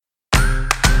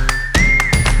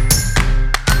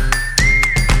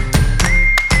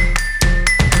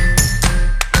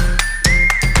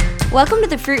Welcome to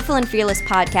the Fruitful and Fearless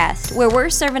podcast, where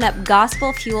we're serving up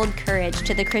gospel-fueled courage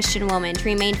to the Christian woman to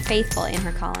remain faithful in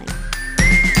her calling.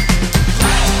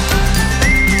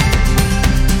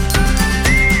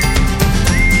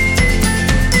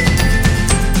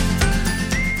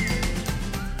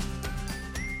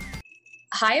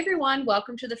 Hi, everyone.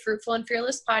 Welcome to the Fruitful and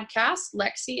Fearless podcast.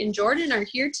 Lexi and Jordan are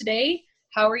here today.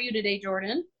 How are you today,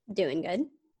 Jordan? Doing good.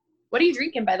 What are you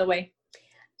drinking, by the way?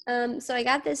 So I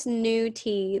got this new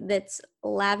tea that's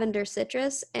lavender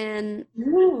citrus, and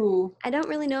Ooh. I don't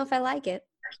really know if I like it.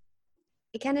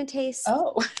 It kind of tastes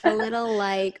Oh. a little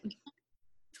like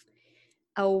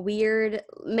a weird,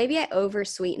 maybe I over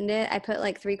sweetened it. I put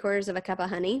like 3/4 of a cup of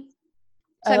honey.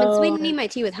 So I've been sweetening my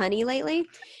tea with honey lately,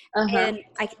 and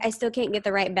I still can't get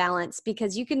the right balance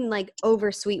because you can like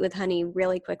over sweet with honey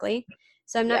really quickly.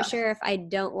 So I'm not sure if I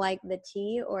don't like the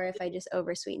tea or if I just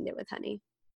over sweetened it with honey.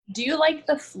 Do you like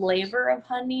the flavor of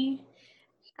honey?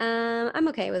 I'm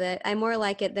okay with it. I more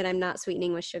like it that I'm not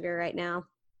sweetening with sugar right now.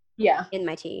 Yeah. In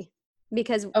my tea,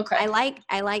 because I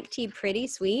like tea pretty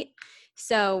sweet.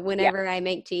 So whenever I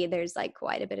make tea, there's like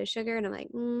quite a bit of sugar, and I'm like,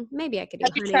 maybe I could do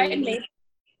honey. Have you tried maple?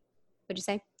 What'd you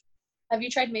say? Have you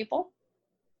tried maple?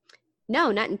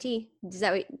 No, not in tea.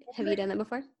 Have you done that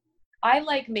before? I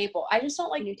like maple. I just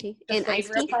don't like tea the and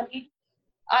flavor of honey.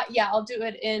 Yeah, I'll do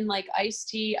it in like iced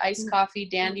tea, iced coffee,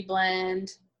 dandy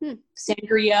blend,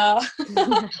 sangria.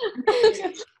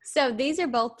 So these are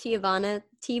both Teavana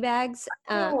tea bags.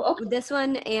 This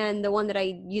one and the one that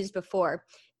I used before.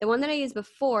 The one that I used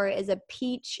before is a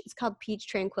peach. It's called Peach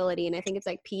Tranquility, and I think it's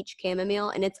like peach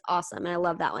chamomile, and it's awesome, and I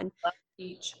love that one. Love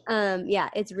peach. Yeah,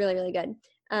 it's really, really good.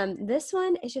 This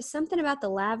one is just something about the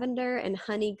lavender and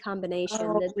honey combination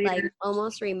that like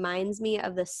almost reminds me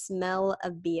of the smell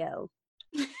of BO.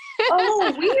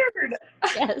 Oh, weird.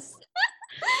 Yes.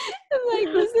 I'm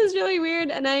like, this is really weird,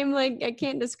 and I'm like, I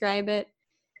can't describe it.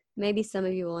 Maybe some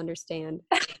of you will understand.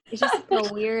 It's just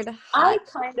a weird hot. I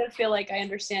kind of feel like I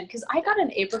understand because I got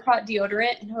an apricot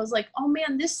deodorant and I was like, oh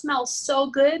man, this smells so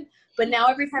good. But now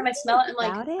every time I smell it, I'm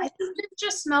like, I think it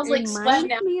just smells like sweat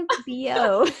now. Me of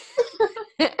BO.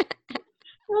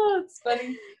 Oh, it's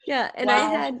funny. Yeah, and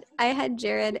I had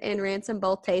Jared and Ransom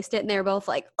both taste it, and they were both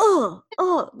like, oh,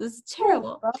 this is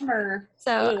terrible. Oh, bummer.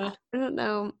 So I don't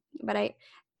know, but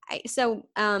so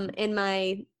in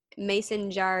my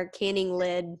mason jar canning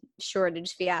lid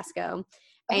shortage fiasco,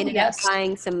 I ended up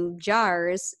buying some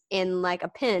jars in like a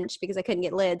pinch because I couldn't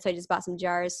get lids, so I just bought some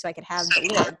jars so I could have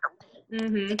the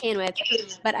lid to can with.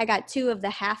 But I got 2 of the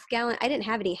half-gallon. I didn't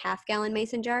have any half-gallon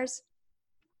mason jars.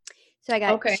 So I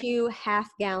got 2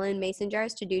 half-gallon mason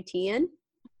jars to do tea in.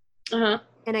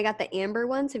 And I got the amber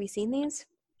ones. Have you seen these?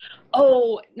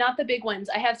 Oh, not the big ones.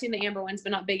 I have seen the amber ones,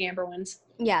 but not big amber ones.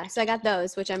 Yeah, so I got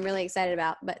those, which I'm really excited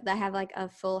about. But I have like a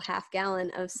full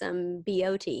half-gallon of some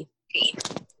BO tea.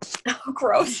 Oh,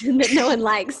 gross. That no one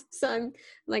likes. So I'm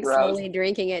like slowly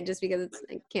drinking it just because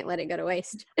I can't let it go to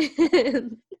waste. Like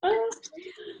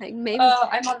maybe.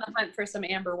 I'm on the hunt for some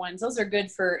amber ones. Those are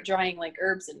good for drying like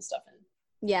herbs and stuff in.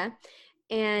 Yeah.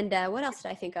 And what else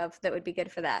did I think of that would be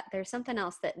good for that? There's something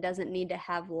else that doesn't need to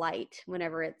have light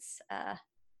whenever it's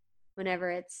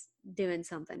doing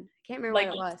something. I can't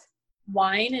remember what it was.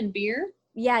 Wine and beer?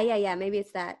 Yeah. Maybe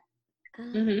it's that.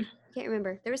 I can't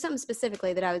remember. There was something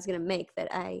specifically that I was going to make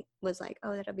that I was like,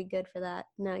 oh, that'll be good for that.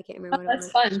 No, I can't remember what it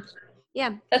was. That's fun.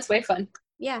 Yeah. That's way fun.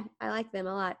 Yeah, I like them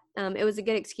a lot. It was a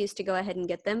good excuse to go ahead and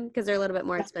get them because they're a little bit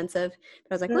more expensive.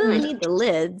 But I was like, well, I need the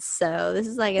lids, so this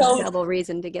is like a double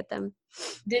reason to get them.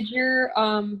 Did your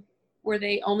were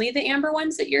they only the amber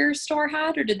ones that your store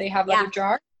had, or did they have other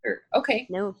jars?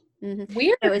 No.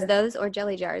 Weird. It was those or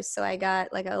jelly jars. So I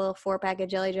got like a little 4-pack of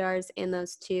jelly jars and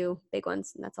those 2 big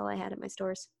ones, and that's all I had at my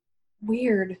stores.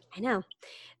 Weird. I know.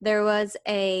 There was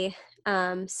a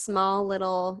small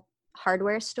little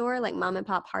hardware store, like mom and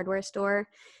pop hardware store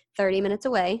 30 minutes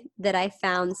away, that I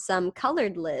found some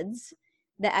colored lids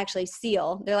that actually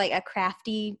seal. They're like a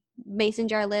crafty mason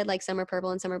jar lid, like some are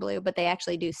purple and some are blue, but they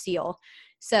actually do seal.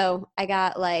 So I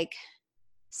got like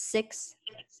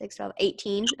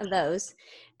 18 of those.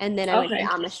 And then I went to the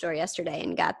Amish store yesterday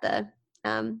and got the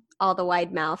all the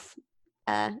wide mouth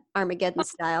Armageddon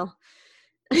style.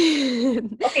 I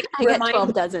got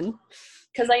 12 dozen.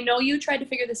 Because I know you tried to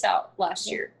figure this out last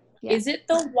year. Yeah. Is it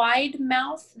the wide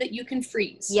mouth that you can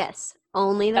freeze? Yes,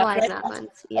 only the wide mouth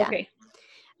ones. Yeah. Okay.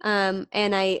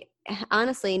 And I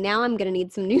honestly, now I'm going to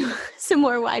need some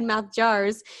more wide mouth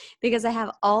jars because I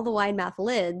have all the wide mouth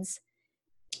lids.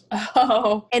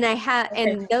 Oh. And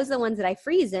and those are the ones that I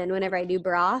freeze in whenever I do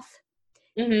broth.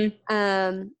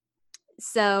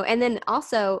 So, and then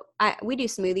also we do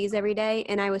smoothies every day,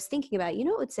 and I was thinking about,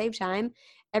 what would save time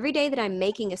every day that I'm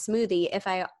making a smoothie, if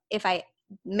I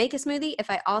make a smoothie, if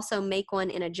I also make one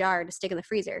in a jar to stick in the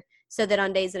freezer, so that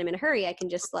on days that I'm in a hurry, I can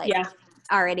just like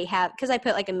already have, because I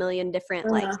put like a million different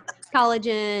like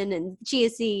collagen and chia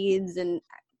seeds and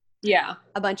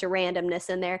a bunch of randomness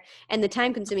in there. And the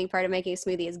time consuming part of making a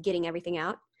smoothie is getting everything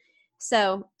out.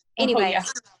 So anyway,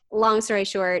 long story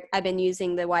short, I've been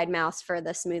using the wide mouths for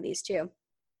the smoothies too.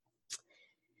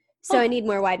 So I need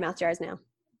more wide mouth jars now.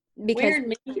 Because,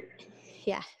 weird.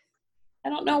 Yeah. I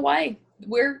don't know why.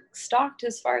 We're stocked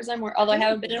as far as I'm aware. Although I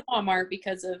haven't been in Walmart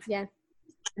because of the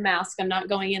mask. I'm not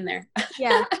going in there.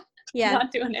 Yeah. I'm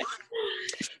not doing it.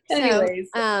 Anyways.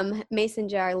 So, mason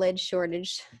jar lid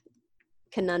shortage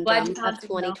conundrum of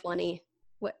 2020.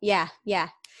 Yeah.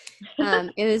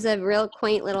 It was a real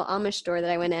quaint little Amish store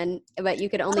that I went in, but you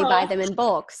could only buy them in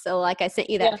bulk. So like I sent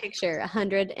you that picture,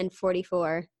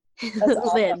 144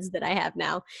 lids that I have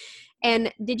now.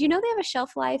 And did you know they have a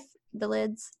shelf life, the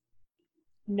lids?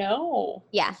 No.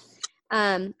 Yeah.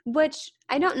 Which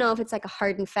I don't know if it's like a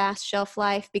hard and fast shelf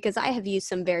life, because I have used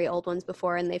some very old ones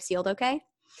before and they've sealed okay.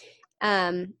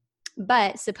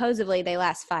 But supposedly they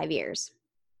last 5 years,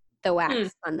 the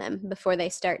wax on them, before they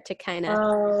start to kind of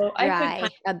dry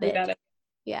a bit.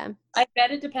 Yeah. I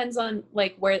bet it depends on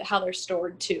like how they're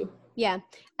stored too. Yeah.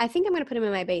 I think I'm going to put them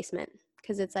in my basement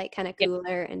because it's like kind of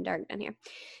cooler and dark down here.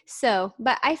 So,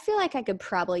 but I feel like I could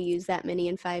probably use that many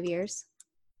in 5 years.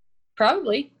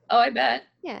 Probably. Oh, I bet.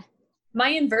 Yeah. My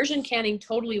inversion canning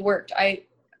totally worked.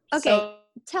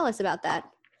 Tell us about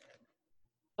that.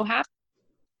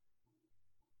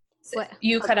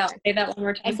 You cut out. Say that one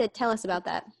more time. I said, tell us about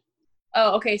that.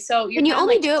 Oh, okay. So can you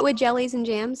only do it with jellies and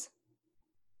jams?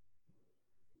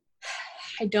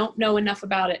 I don't know enough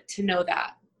about it to know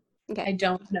that. Okay. I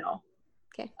don't know.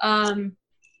 Okay.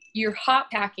 You're hot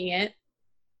packing it,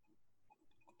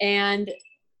 and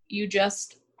you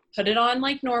just put it on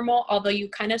like normal, although you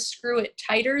kind of screw it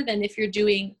tighter than if you're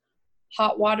doing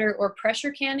hot water or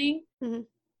pressure canning. Mm-hmm.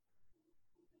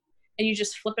 And you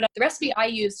just flip it up. The recipe I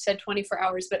used said 24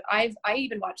 hours, but I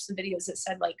even watched some videos that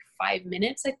said like 5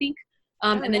 minutes, I think.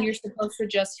 And then you're supposed to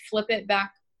just flip it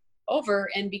back over.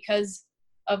 And because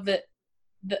of the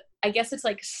I guess it's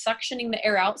like suctioning the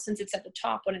air out since it's at the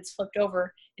top when it's flipped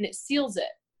over, and it seals it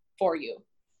for you.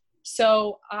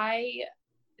 So I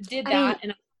did that.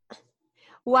 And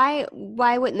why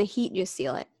wouldn't the heat just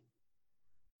seal it?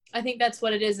 I think that's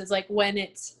what it is like when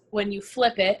you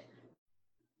flip it,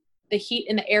 the heat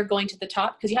and the air going to the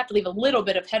top, because you have to leave a little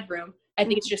bit of headroom. I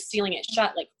think it's just sealing it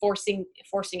shut, like forcing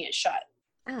it shut.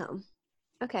 Oh,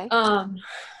 okay.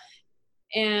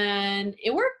 And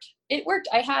it worked.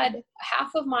 I had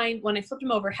half of mine, when I flipped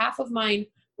them over, half of mine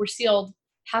were sealed,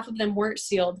 half of them weren't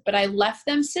sealed, but I left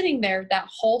them sitting there that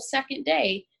whole second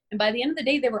day. And by the end of the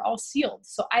day, they were all sealed.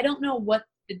 So I don't know what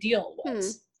the deal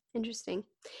was. Interesting.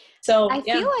 So I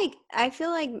feel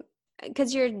like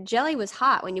because your jelly was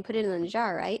hot when you put it in the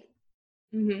jar, right?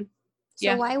 Mm-hmm.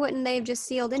 So why wouldn't they have just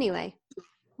sealed anyway?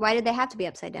 Why did they have to be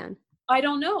upside down? I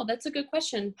don't know. That's a good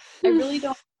question. I really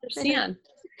don't understand.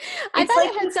 I thought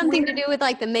it had something to do with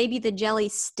like maybe the jelly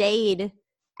stayed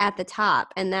at the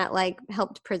top and that like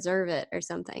helped preserve it or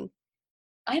something.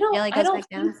 I don't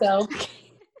think so.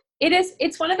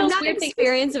 It's one of those weird things. I'm not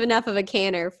experienced enough of a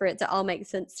canner for it to all make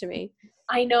sense to me.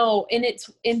 I know.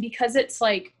 And because it's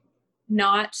like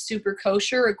not super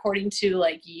kosher according to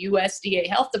like USDA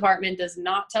health department does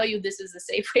not tell you this is a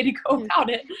safe way to go about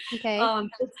it. Okay.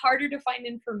 It's harder to find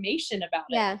information about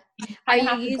it. Yeah. Are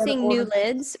you using new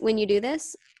lids when you do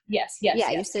this? Yes. Yeah.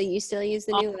 Yes. You still use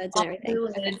the new lids and everything. New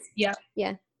lids. Yeah.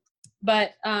 Yeah.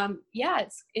 But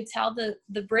it's how the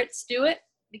Brits do it,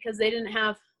 because they didn't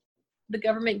have the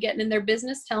government getting in their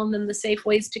business telling them the safe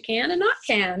ways to can and not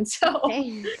can. So.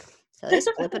 Okay. So they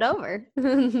just flip it over.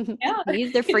 Yeah.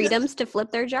 Use their freedoms to flip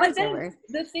their jars over.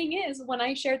 The thing is, when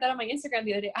I shared that on my Instagram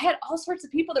the other day, I had all sorts of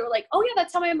people that were like, oh yeah,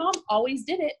 that's how my mom always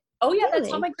did it. Oh yeah,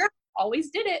 That's how my grandma always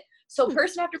did it. So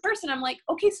person after person, I'm like,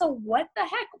 okay, so what the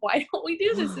heck? Why don't we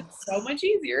do this? It's so much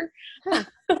easier.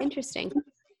 Interesting.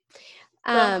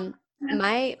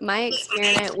 My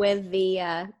experiment with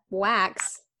the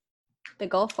wax, the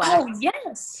Gulf wax. Oh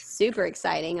yes. Super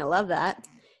exciting. I love that.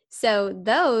 So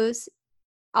those,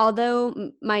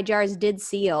 although my jars did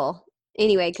seal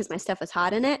anyway, because my stuff was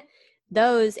hot in it,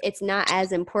 those, it's not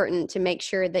as important to make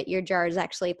sure that your jars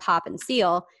actually pop and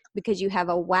seal, because you have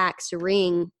a wax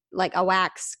ring, like a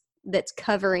wax that's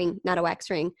covering, not a wax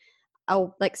ring,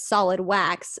 like solid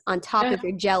wax on top of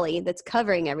your jelly that's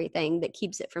covering everything that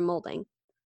keeps it from molding.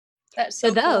 That's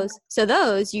so cool. So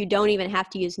those you don't even have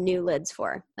to use new lids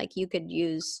for. Like you could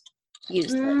use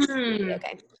lids.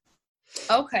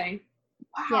 Okay.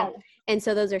 Wow. Yeah. And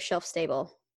so those are shelf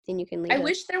stable then you can leave I it.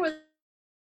 wish there was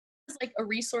like a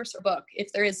resource or book,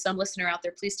 if there is some listener out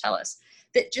there, please tell us,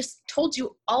 that just told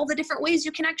you all the different ways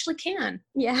you can actually can.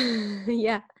 Yeah.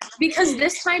 Yeah. Because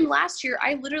this time last year,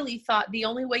 I literally thought the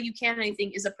only way you can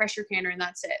anything is a pressure canner and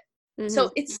that's it. Mm-hmm.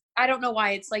 So I don't know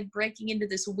why, it's like breaking into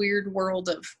this weird world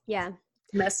of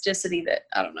domesticity that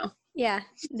I don't know. Yeah.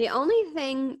 The only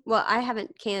thing, well, I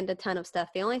haven't canned a ton of stuff.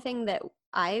 The only thing that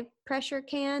I pressure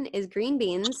can is green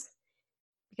beans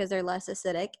because they're less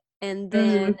acidic. And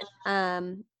then,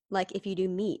 like if you do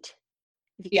meat,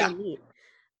 if you can meat.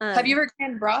 Have you ever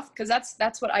canned broth? Because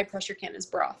that's what I pressure can is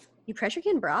broth. You pressure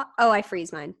can broth? Oh, I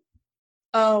freeze mine.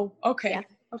 Oh, okay. Yeah.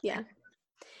 Okay. Yeah.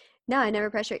 No, I never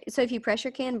pressure. So if you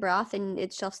pressure can broth and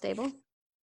it's shelf stable?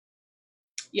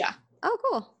 Yeah. Oh,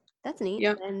 cool. That's neat.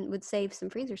 Yep. And would save some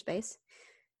freezer space.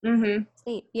 Mm-hmm. That's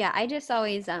neat. Yeah, I just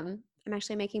always I'm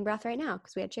actually making broth right now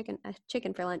because we had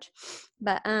chicken for lunch.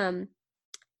 But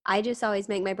I just always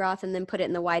make my broth and then put it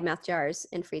in the wide mouth jars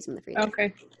and freeze them in the freezer.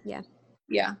 Okay. Yeah.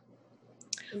 Yeah.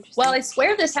 Well, I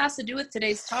swear this has to do with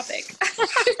today's topic.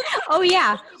 Oh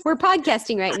yeah, we're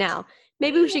podcasting right now.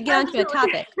 Maybe we should get onto a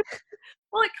topic.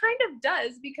 Well, it kind of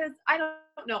does because I don't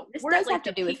know. This We're does at have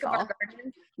to do with fall.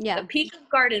 The peak of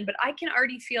garden, but I can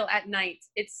already feel at night.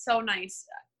 It's so nice.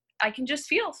 I can just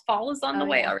feel fall is on the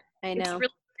way already. I know.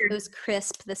 Really it was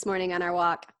crisp this morning on our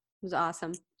walk. It was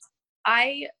awesome.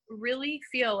 I really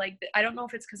feel like, I don't know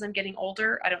if it's because I'm getting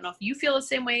older. I don't know if you feel the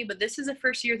same way, but this is the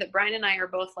first year that Brian and I are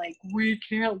both like, we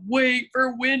can't wait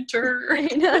for winter. I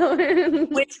know.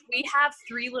 Which we have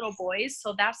 3 little boys,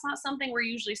 so that's not something we're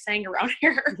usually saying around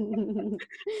here.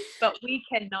 But we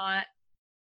cannot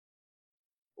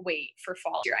wait for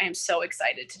fall. I am so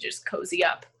excited to just cozy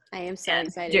up. I am so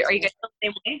excited. Are you guys the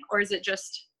same way, or is it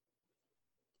just?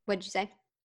 What'd you say?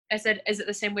 I said, is it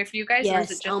the same way for you guys? Yes. Or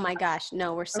is it just oh my gosh.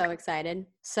 No, we're so excited.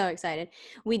 So excited.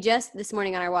 We just this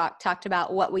morning on our walk talked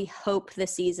about what we hope the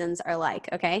seasons are like.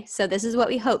 Okay. So this is what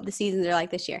we hope the seasons are like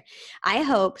this year. I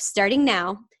hope starting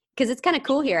now, because it's kind of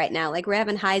cool here right now. Like we're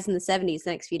having highs in the 70s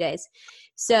the next few days.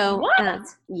 So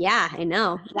yeah, I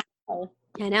know. Wow.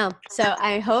 I know. So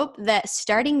I hope that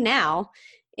starting now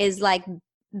is like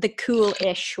the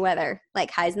cool-ish weather,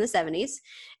 like highs in the 70s,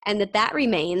 and that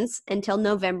remains until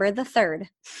November the 3rd.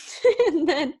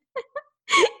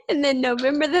 and then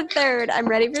November the 3rd, I'm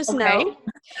ready for snow. Okay.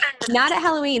 Not at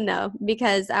Halloween though,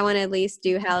 because I want to at least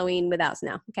do Halloween without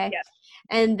snow. Okay. Yeah.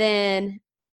 And then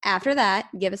after that,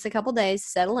 give us a couple days,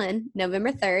 settle in.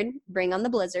 November 3rd, bring on the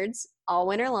blizzards all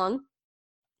winter long.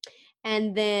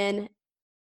 And then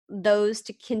those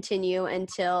to continue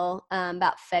until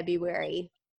about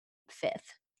February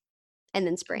 5th. And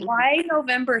then spring. Why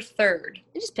November 3rd?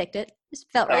 I just picked it.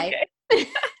 Just felt right. It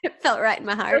felt right in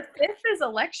my heart. The 5th is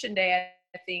election day,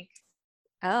 I think.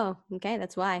 Oh, okay.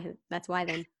 That's why. That's why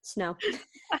then. Snow.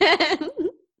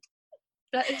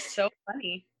 That is so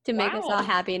funny. To make us all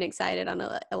happy and excited on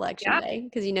election day.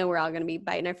 Because you know we're all going to be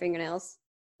biting our fingernails.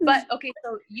 But, okay,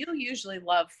 so you usually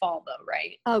love fall though,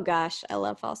 right? Oh, gosh. I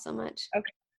love fall so much.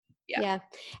 Okay. Yeah.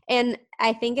 And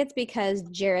I think it's because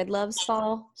Jared loves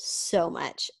fall so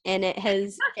much, and it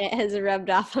has rubbed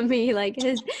off on me, like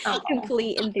his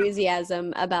complete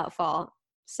enthusiasm about fall.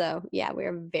 So yeah,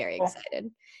 we're very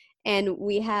excited. And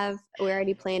we're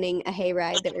already planning a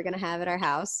hayride that we're going to have at our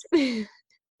house.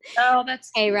 Oh,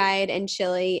 that's hayride and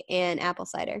chili and apple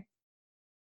cider.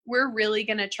 We're really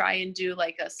going to try and do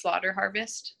like a slaughter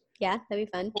harvest. Yeah, that'd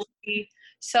be fun.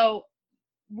 So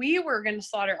we were going to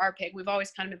slaughter our pig. We've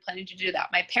always kind of been planning to do that.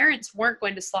 My parents weren't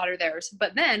going to slaughter theirs,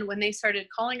 but then when they started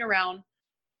calling around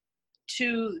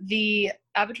to the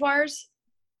abattoirs,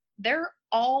 they're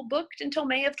all booked until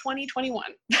May of 2021.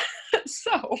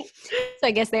 So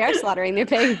I guess they are slaughtering their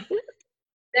pig.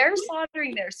 They're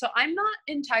slaughtering theirs. So I'm not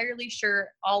entirely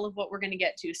sure all of what we're going to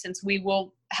get to, since we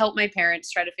will help my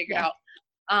parents try to figure it out.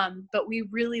 But we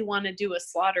really want to do a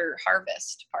slaughter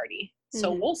harvest party.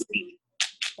 So we'll see.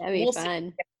 That'd be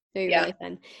fun. That'd be really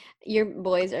fun. Your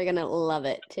boys are going to love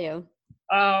it too.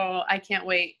 Oh, I can't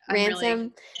wait.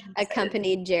 Ransom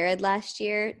accompanied Jared last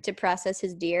year to process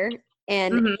his deer,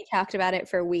 and he talked about it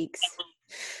for weeks.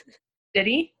 Did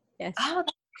he? Yes. Oh,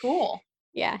 that's cool.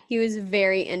 Yeah, he was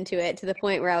very into it, to the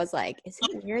point where I was like, is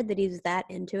it weird that he's that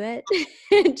into it?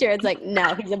 Jared's like,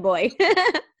 no, he's a boy.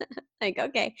 Like,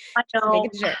 okay. I know.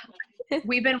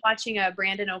 We've been watching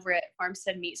Brandon over at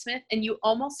Farmstead Meatsmith, and you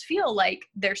almost feel like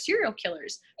they're serial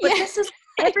killers. But this is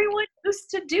what everyone used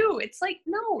to do. It's like,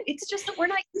 no, it's just that we're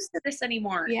not used to this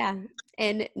anymore. Yeah.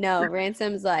 And no,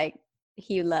 Ransom's like,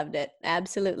 he loved it.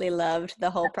 Absolutely loved the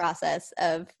whole process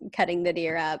of cutting the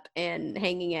deer up and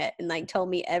hanging it, and like told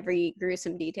me every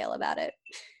gruesome detail about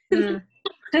it.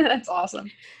 That's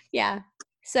awesome. Yeah.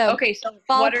 So okay, so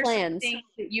fall what are plans. some things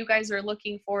that you guys are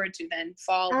looking forward to then?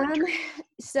 Fall, winter.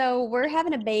 So we're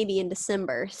having a baby in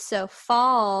December. So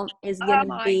fall is Oh gonna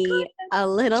my be goodness. a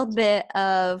little bit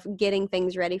of getting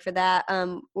things ready for that.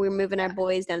 We're moving our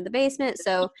boys down to the basement,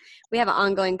 so we have an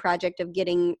ongoing project of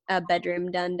getting a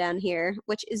bedroom done down here,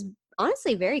 which is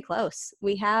honestly very close.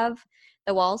 We have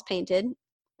the walls painted,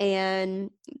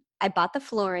 and I bought the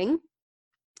flooring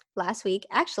last week.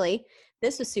 Actually,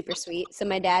 this was super sweet. So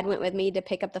my dad went with me to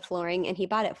pick up the flooring, and he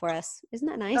bought it for us. Isn't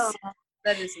that nice? Oh,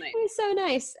 that is nice. It was so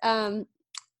nice.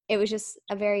 It was just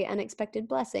a very unexpected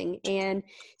blessing. And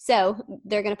so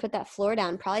they're going to put that floor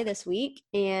down probably this week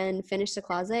and finish the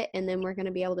closet. And then we're going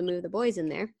to be able to move the boys in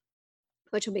there,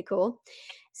 which will be cool.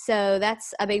 So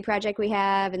that's a big project we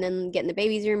have. And then getting the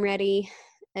baby's room ready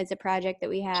is a project that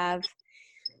we have.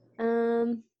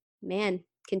 Man,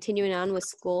 continuing on with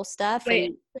school stuff. Wait,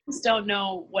 And I just don't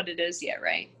know what it is yet,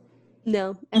 right?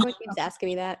 no, everyone keeps asking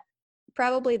me that.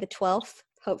 Probably the 12th,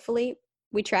 hopefully.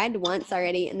 We tried once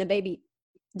already, and the baby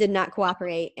did not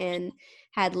cooperate and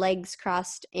had legs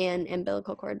crossed and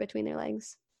umbilical cord between their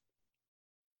legs.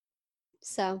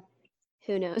 So,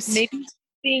 who knows? Maybe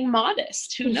being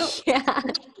modest. Who knows? Yeah.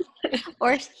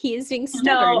 Or he is being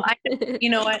stubborn. No, you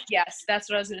know what? Yes, that's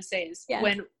what I was going to say is Yeah.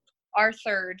 when our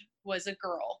third was a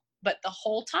girl, but the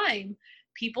whole time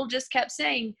people just kept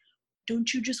saying,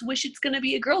 don't you just wish it's going to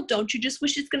be a girl? Don't you just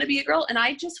wish it's going to be a girl? And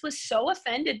I just was so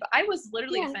offended. But I was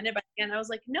literally offended by it. And I was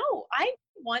like, no, I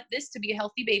want this to be a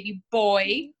healthy baby,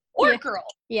 boy or girl.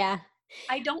 Yeah.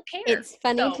 I don't care. It's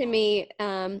funny to me.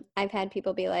 I've had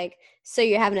people be like, so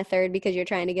you're having a third because you're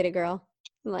trying to get a girl?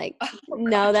 I'm like,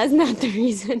 no, that's not the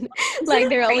reason. Like,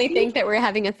 they only think that we're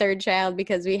having a third child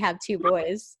because we have two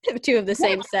boys, two of the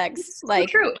same sex. Like,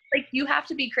 true. Like, you have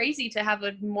to be crazy to have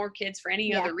more kids for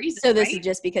any other reason. So this is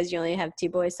just because you only have two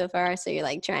boys so far. So you're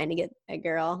like trying to get a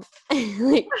girl.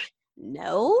 Like,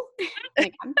 no,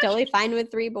 like I'm totally fine with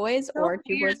three boys or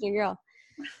two boys and a girl.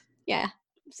 Yeah.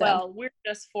 So. Well, we're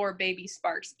just for baby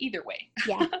sparks either way.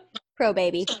 Yeah. Pro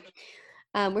baby.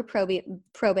 We're pro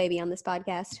baby on this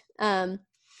podcast.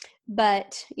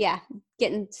 But yeah,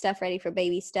 getting stuff ready for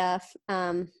baby stuff.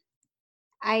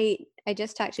 I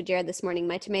just talked to Jared this morning.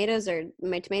 My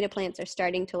tomato plants are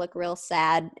starting to look real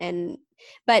sad,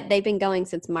 but they've been going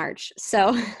since March.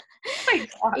 So,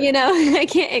 you know, I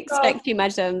can't expect too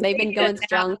much of them. They've been going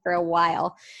strong for a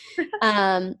while.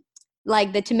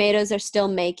 Like the tomatoes are still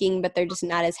making, but they're just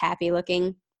not as happy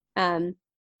looking.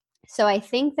 So I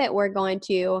think that we're going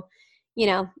to, you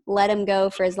know, let them go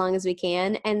for as long as we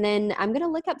can. And then I'm going to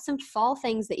look up some fall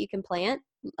things that you can plant,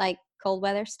 like cold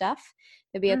weather stuff.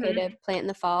 It'd be okay to plant in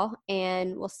the fall,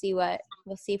 and we'll see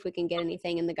if we can get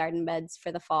anything in the garden beds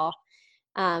for the fall.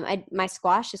 My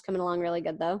squash is coming along really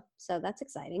good though. So that's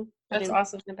exciting. That's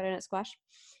awesome. Butternut squash.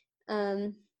 Yeah,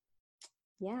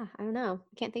 I don't know.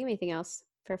 I can't think of anything else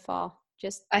for fall.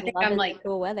 Just I think I'm like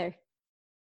cool weather.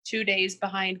 2 days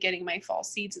behind getting my fall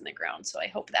seeds in the ground. So I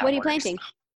hope that What are works. you planting?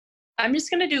 I'm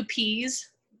just going to do peas,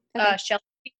 shell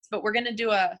peas, but we're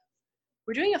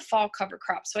doing a fall cover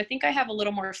crop. So I think I have a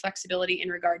little more flexibility in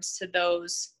regards to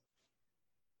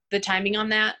the timing on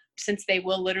that, since they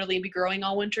will literally be growing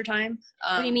all winter time.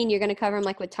 What do you mean? You're going to cover them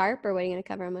like with tarp, or what are you going to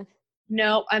cover them with?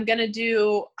 No, I'm going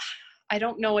to I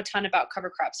don't know a ton about cover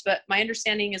crops, but my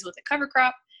understanding is with a cover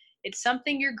crop, it's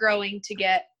something you're growing to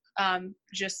get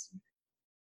just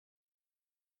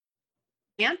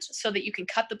plant so that you can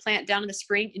cut the plant down in the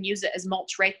spring and use it as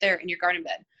mulch right there in your garden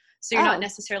bed. So you're not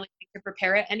necessarily to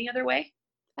prepare it any other way.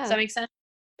 Does that make sense?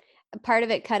 Part of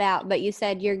it cut out, but you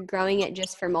said you're growing it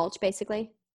just for mulch,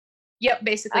 basically? Yep,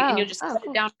 basically. And you'll just cut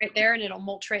it down right there and it'll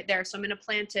mulch right there. So I'm going to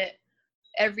plant it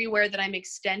everywhere that I'm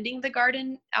extending the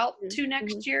garden out to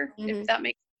next year, if that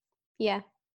makes sense.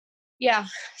 Yeah.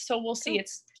 So we'll see.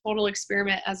 It's a total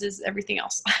experiment, as is everything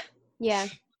else. Yeah.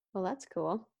 Well, that's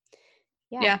cool.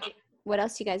 Yeah. What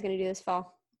else are you guys going to do this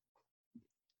fall?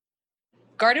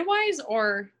 Garden-wise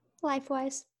or?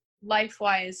 Life-wise.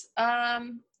 Life-wise.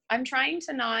 I'm trying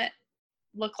to not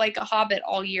look like a hobbit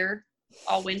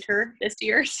all winter this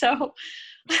year. So.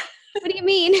 What do you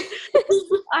mean?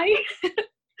 I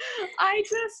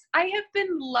have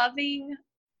been loving,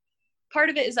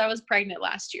 part of it is I was pregnant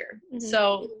last year.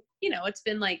 So, you know, it's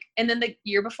been like, and then the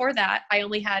year before that, I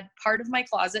only had part of my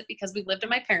closet because we lived with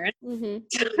my parents.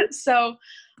 So,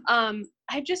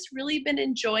 I've just really been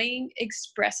enjoying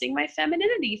expressing my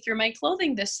femininity through my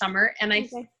clothing this summer. And I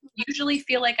usually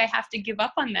feel like I have to give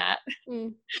up on that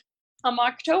come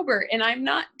October, and I'm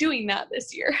not doing that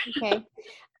this year. Okay.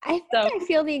 I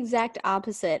feel the exact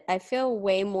opposite. I feel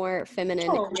way more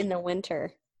feminine in the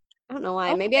winter. I don't know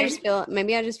why. Maybe I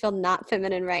just feel not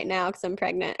feminine right now because I'm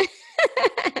pregnant.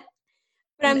 But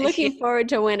I'm looking forward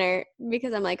to winter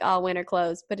because I'm like, all winter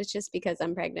clothes. But it's just because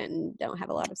I'm pregnant and don't have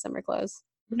a lot of summer clothes.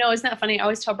 No, isn't that funny? I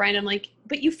always tell Brian, I'm like,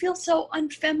 but you feel so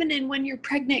unfeminine when you're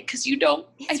pregnant because you don't.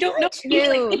 I don't know. He's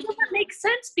like, it doesn't make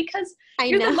sense because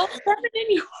you're the most feminine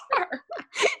you are.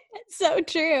 That's so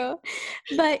true.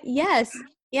 But yes,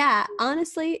 yeah.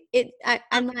 Honestly,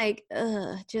 I'm like,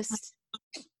 I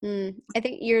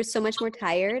think you're so much more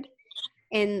tired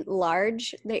and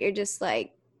large that you're just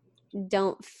like,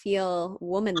 don't feel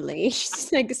womanly.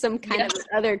 She's like some kind of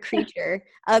other creature,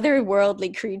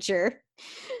 otherworldly creature.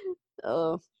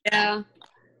 Oh, yeah.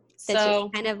 It's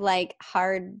just kind of like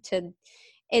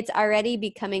it's already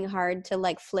becoming hard to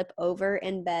like flip over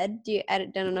in bed. I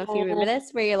don't know if you remember this,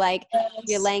 where you're like,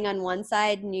 you're laying on one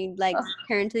side and you like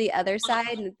turn to the other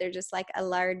side and there's just like a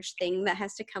large thing that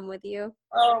has to come with you.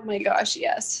 Oh my gosh,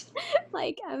 yes.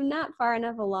 Like I'm not far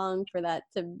enough along for that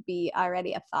to be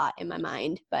already a thought in my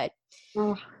mind, but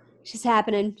just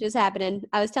happening.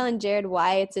 I was telling Jared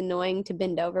why it's annoying to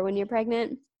bend over when you're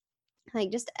pregnant. Like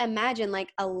just imagine like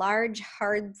a large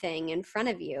hard thing in front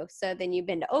of you. So then you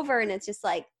bend over and it's just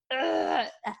like a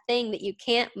thing that you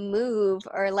can't move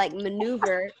or like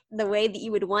maneuver the way that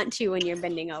you would want to when you're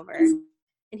bending over. And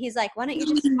he's like, why don't you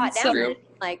just squat down? Then?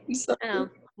 Like, oh,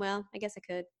 well, I guess I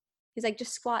could. He's like,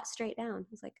 just squat straight down.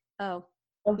 He's like, oh,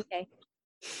 okay.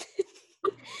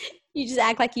 You just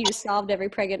act like you just solved every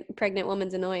pregnant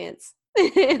woman's annoyance.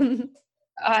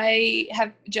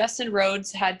 Justin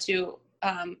Rhodes had to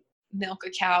milk a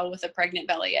cow with a pregnant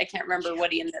belly. I can't remember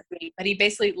what he ended up doing, but he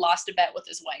basically lost a bet with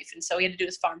his wife. And so he had to do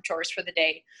his farm chores for the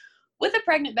day with a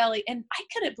pregnant belly. And I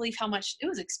couldn't believe how much it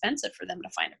was expensive for them to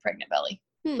find a pregnant belly.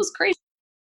 It was crazy.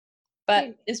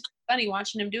 But it's funny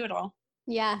watching him do it all.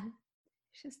 Yeah.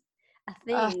 It's just a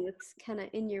thing that's kind of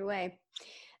in your way.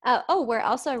 We're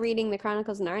also reading the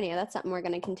Chronicles of Narnia. That's something we're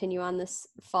going to continue on this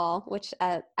fall, which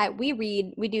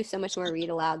we do so much more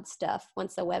read aloud stuff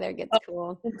once the weather gets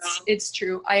cool. It's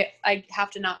true. I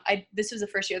have to not, this is the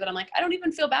first year that I'm like, I don't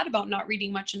even feel bad about not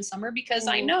reading much in summer because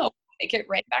I know I get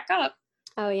right back up.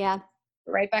 Oh yeah.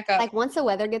 Right back up. Like once the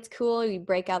weather gets cool, you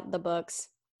break out the books.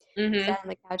 I sat on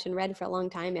the couch and read for a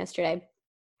long time yesterday.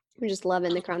 I'm just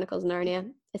loving the Chronicles of Narnia.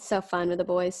 It's so fun with the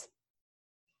boys.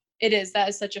 It is. That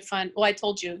is such a fun. Well, I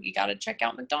told you got to check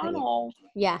out McDonald.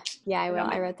 Yeah, I will.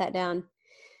 I wrote that down.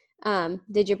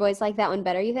 Did your boys like that one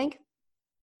better, you think?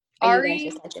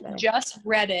 Ari just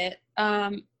read it.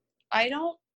 I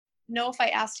don't know if I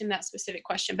asked him that specific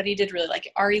question, but he did really like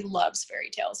it. Ari loves fairy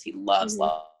tales. He loves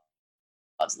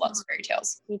fairy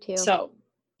tales. Me too. So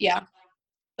yeah,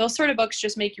 those sort of books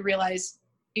just make you realize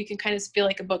you can kind of feel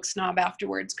like a book snob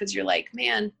afterwards because you're like,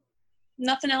 man,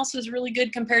 nothing else is really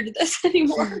good compared to this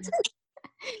anymore.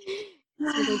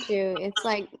 Really true. It's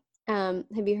like, have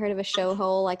you heard of a show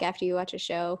hole? Like after you watch a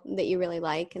show that you really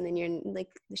like, and then you're like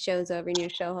the show's over and your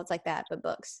show hole. It's like that, but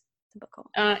books. It's a book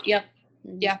hole. Yep.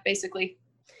 Yeah, basically.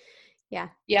 Yeah.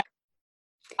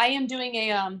 I am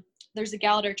doing there's a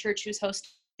gal at our church who's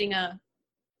hosting a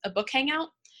book hangout,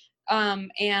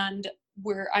 and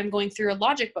I'm going through a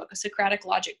logic book, a Socratic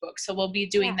logic book. So we'll be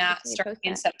doing that starting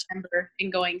in September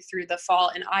and going through the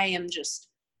fall. And I am just,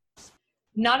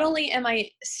 not only am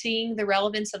I seeing the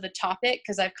relevance of the topic,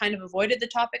 because I've kind of avoided the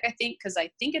topic, I think, because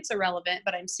I think it's irrelevant,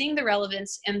 but I'm seeing the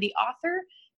relevance and the author.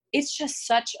 It's just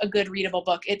such a good readable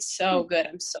book. It's so good.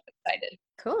 I'm so excited.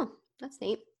 Cool. That's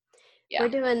neat. Yeah. We're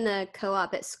doing the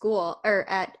co-op at school or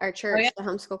at our church, the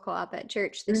homeschool co-op at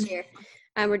church this year.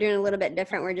 We're doing a little bit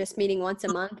different. We're just meeting once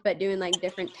a month, but doing like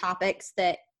different topics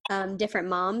that different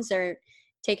moms are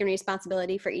taking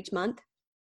responsibility for each month.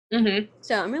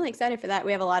 So I'm really excited for that.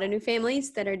 We have a lot of new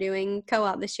families that are doing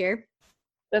co-op this year.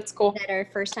 That's cool. That are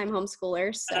first-time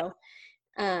homeschoolers. So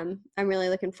I'm really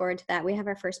looking forward to that. We have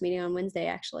our first meeting on Wednesday,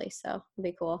 actually. So it'll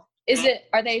be cool.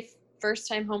 Are they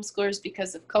first-time homeschoolers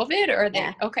because of COVID, or are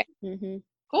they okay? Cool.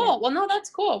 Yeah. Well, no, that's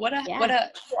cool. What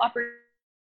a cool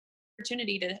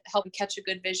opportunity to help catch a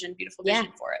good vision, beautiful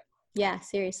vision for it. Yeah,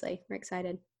 seriously, we're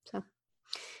excited. So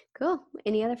cool.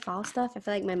 Any other fall stuff? I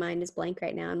feel like my mind is blank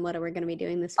right now. And what are we going to be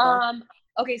doing this fall?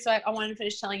 Okay, so I wanted to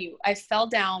finish telling you. I fell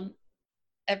down.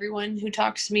 Everyone who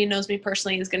talks to me and knows me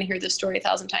personally is going to hear this story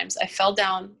 1,000 times. I fell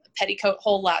down a petticoat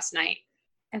hole last night.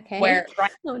 Okay. Where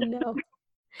oh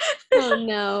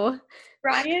no.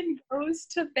 Brian goes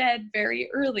to bed very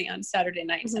early on Saturday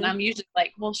nights, and I'm usually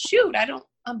like, well, shoot,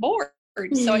 I'm bored.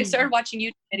 So I started watching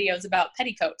YouTube videos about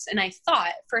petticoats, and I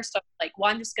thought first off, like, well,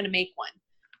 I'm just going to make one.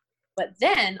 But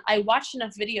then I watched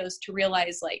enough videos to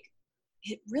realize, like,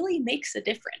 it really makes a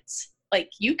difference. like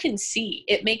you can see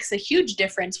it makes a huge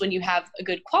difference when you have a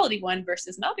good quality one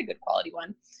versus not a good quality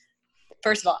one.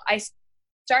 First of all, I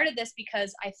started this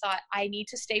because I thought I need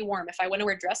to stay warm. If I want to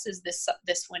wear dresses this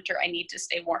winter, I need to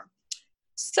stay warm.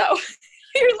 So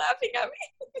you're laughing at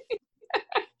me.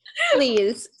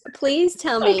 Please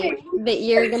tell me that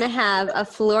you're going to have a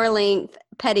floor length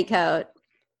petticoat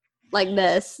like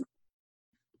this.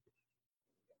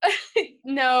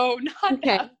 No, not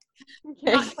okay. that.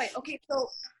 Okay. Not quite. Okay, so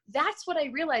that's what I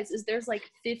realized is there's like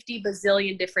 50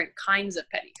 bazillion different kinds of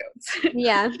petticoats.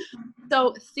 Yeah.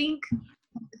 So think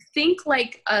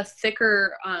like a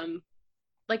thicker,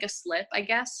 like a slip, I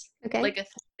guess. Okay. Like a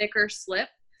thicker slip,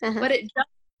 but it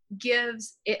just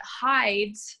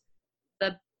hides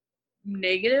the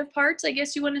negative parts, I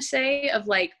guess you want to say, of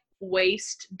like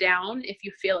waist down if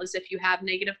you feel as if you have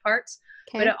negative parts.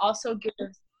 Okay. But it also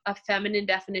gives a feminine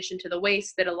definition to the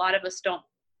waist that a lot of us don't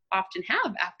often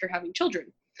have after having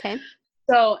children. Okay.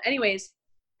 So anyways,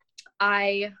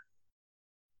 I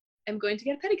am going to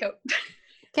get a petticoat.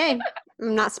 Okay.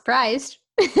 I'm not surprised.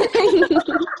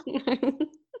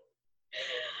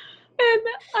 And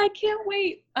I can't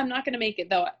wait. I'm not going to make it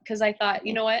though, because I thought,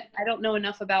 you know what? I don't know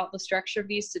enough about the structure of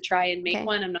these to try and make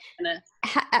one. I'm not going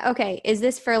to. Okay. Is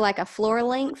this for like a floor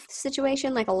length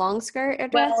situation, like a long skirt or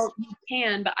dress? Well, you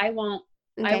can, but I won't.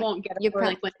 Okay. I won't get a floor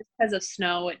length one because of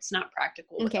snow. It's not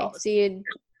practical. Okay. So you'd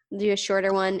do a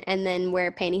shorter one and then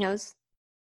wear pantyhose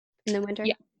in the winter?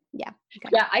 Yeah. Yeah. Okay.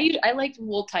 Yeah. I like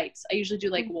wool tights. I usually do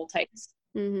like wool tights.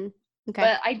 Mm-hmm. Okay.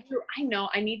 But I know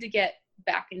I need to get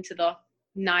back into the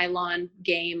nylon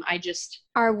game.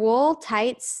 Are wool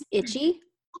tights itchy?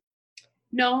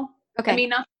 No. Okay. I mean,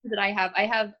 not that I have. I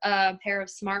have a pair of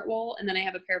Smart Wool and then I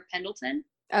have a pair of Pendleton.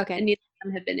 Okay. And neither of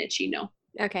them have been itchy. No.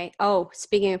 Okay. Oh,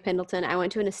 speaking of Pendleton, I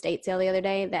went to an estate sale the other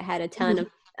day that had a ton of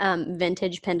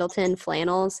vintage Pendleton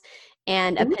flannels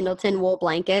and a Pendleton wool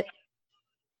blanket.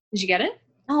 Did you get it?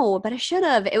 No, but I should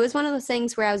have. It was one of those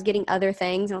things where I was getting other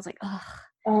things and I was like, ugh.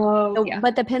 Oh, so, yeah.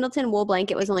 But the Pendleton wool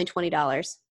blanket was only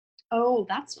 $20. Oh,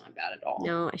 that's not bad at all.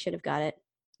 No, I should have got it.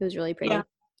 It was really pretty. Yeah. It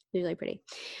was really pretty.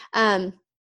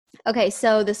 Okay,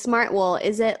 so the Smart Wool,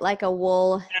 is it like a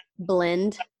wool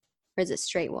blend or is it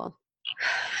straight wool?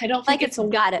 I don't think it's a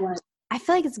blend. I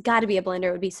feel like it's got to be a blend or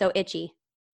it would be so itchy.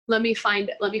 Let me find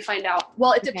out.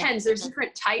 Well, it depends. There's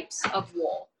different types of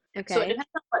wool. Okay. So it depends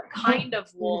on what kind of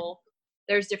wool.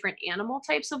 There's different animal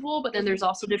types of wool, but then there's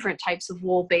also different types of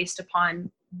wool based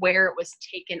upon where it was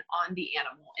taken on the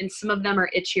animal. And some of them are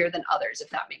itchier than others, if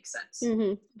that makes sense.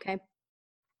 Mm-hmm. Okay.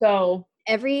 So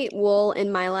every wool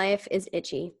in my life is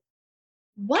itchy.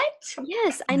 What?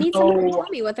 Yes. I need someone to tell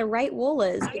me what the right wool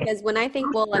is, because when I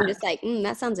think wool, I'm just like,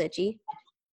 that sounds itchy.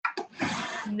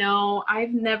 No, I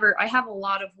have a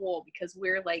lot of wool because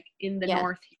we're like in the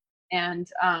north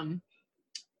and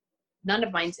none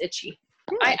of mine's itchy.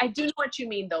 Really? I do know what you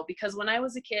mean though, because when I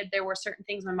was a kid, there were certain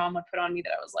things my mom would put on me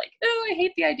that I was like, oh, I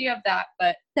hate the idea of that.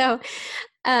 But so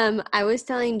I was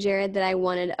telling Jared that I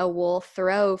wanted a wool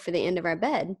throw for the end of our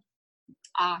bed.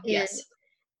 Yes.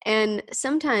 And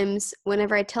sometimes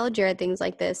whenever I tell Jared things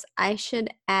like this, I should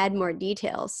add more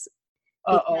details.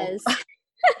 Because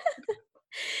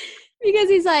because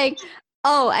he's like,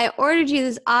 oh, I ordered you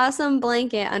this awesome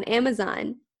blanket on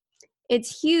Amazon.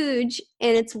 It's huge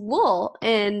and it's wool.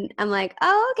 And I'm like,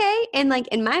 oh, okay. And like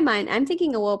in my mind, I'm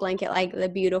thinking a wool blanket, like the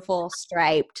beautiful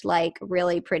striped, like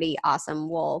really pretty, awesome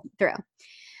wool throw.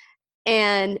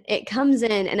 And it comes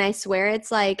in and I swear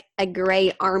it's like a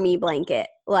gray army blanket.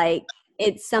 Like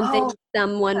it's something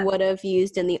someone would have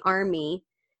used in the army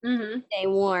to stay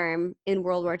warm in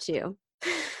World War II.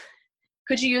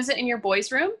 Could you use it in your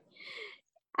boys' room?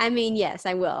 I mean, yes,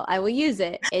 I will. I will use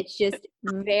it. It's just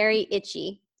very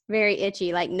itchy. Very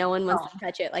itchy, like no one wants to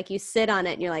touch it. Like you sit on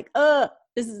it and you're like,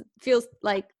 feels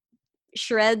like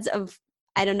shreds of,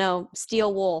 I don't know,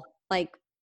 steel wool, like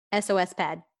SOS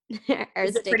pad are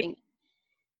sticking.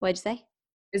 What'd you say?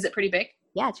 Is it pretty big?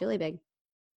 Yeah, it's really big.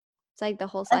 It's like the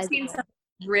whole size. I've seen some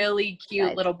really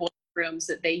cute little boy rooms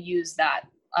that they use that,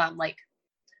 like,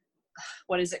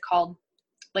 what is it called?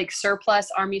 Like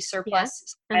army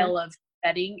surplus style of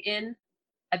bedding in.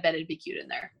 I bet it'd be cute in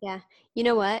there. Yeah. You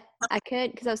know what? I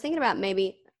could, because I was thinking about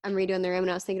maybe I'm redoing the room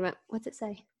and I was thinking about, what's it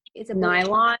say? It's a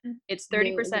nylon. It's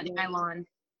 30% nylon.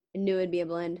 I knew it'd be a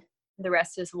blend. The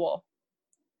rest is wool.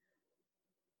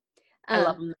 I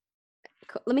love them.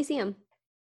 Cool. Let me see them.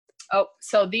 Oh,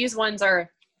 so these ones are,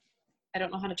 I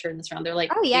don't know how to turn this around. They're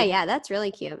like, oh yeah, that's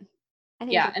really cute. I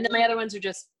think and then my other ones are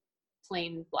just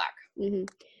plain black.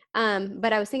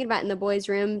 But I was thinking about in the boys'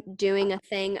 room doing a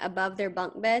thing above their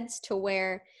bunk beds to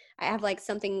where I have like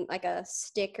something like a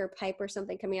stick or pipe or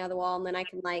something coming out of the wall, and then I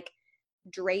can like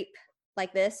drape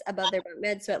like this above their bunk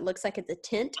bed, so it looks like it's a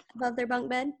tent above their bunk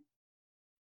bed.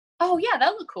 Oh yeah,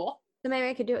 that would look cool. So maybe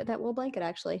I could do it with that wool blanket,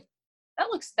 actually.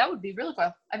 That would be really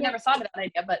cool. I've never thought of that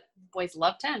idea, but boys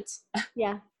love tents.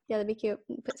 Yeah, that'd be cute.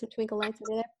 Put some twinkle lights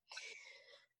over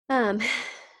there.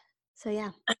 So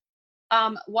yeah.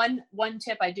 One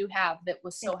tip I do have that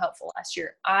was so helpful last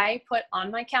year. I put on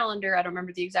my calendar, I don't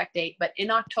remember the exact date, but in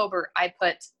October I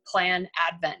put plan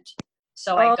Advent.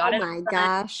 So I got it. Oh my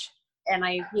gosh. And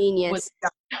I genius.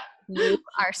 You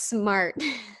are smart.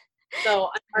 So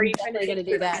are you going to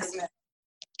do that?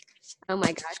 Oh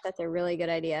my gosh, that's a really good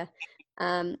idea.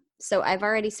 So I've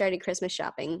already started Christmas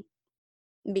shopping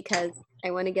because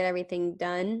I want to get everything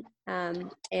done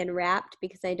and wrapped,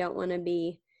 because I don't want to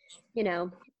be,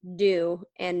 due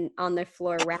and on the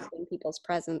floor wrapping people's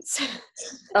presents.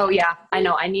 Oh yeah, I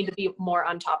know. I need to be more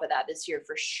on top of that this year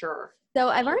for sure. So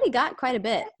I've already got quite a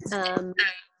bit. So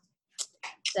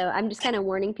I'm just kind of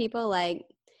warning people, like,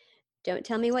 don't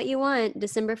tell me what you want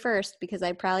December 1st, because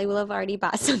I probably will have already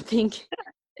bought something.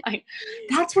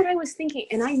 That's what I was thinking.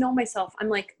 And I know myself. I'm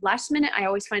like, last minute, I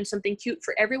always find something cute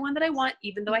for everyone that I want,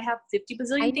 even though I have 50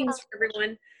 bazillion things for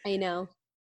everyone. I know.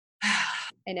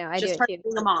 I know. I just do it too.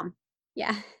 Being a mom.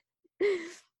 Yeah.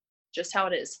 Just how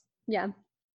it is. Yeah.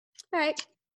 All right.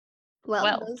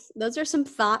 Well, those are some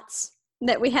thoughts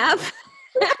that we have.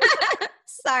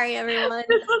 Sorry, everyone.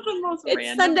 This was the most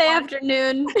it's Sunday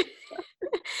afternoon.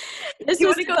 This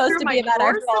was supposed to be about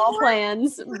our fall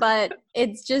plans, but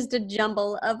it's just a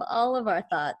jumble of all of our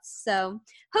thoughts. So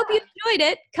hope you enjoyed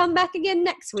it. Come back again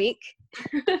next week.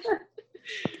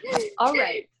 All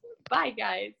right. Bye,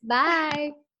 guys.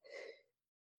 Bye.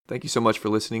 Thank you so much for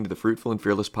listening to the Fruitful and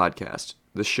Fearless podcast.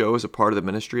 This show is a part of the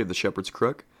ministry of the Shepherd's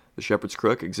Crook. The Shepherd's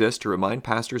Crook exists to remind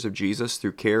pastors of Jesus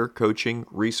through care, coaching,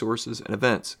 resources, and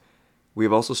events. We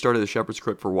have also started the Shepherd's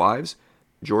Crook for Wives.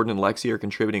 Jordan and Lexi are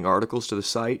contributing articles to the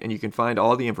site, and you can find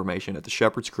all the information at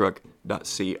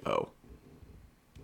theshepherdscrook.co.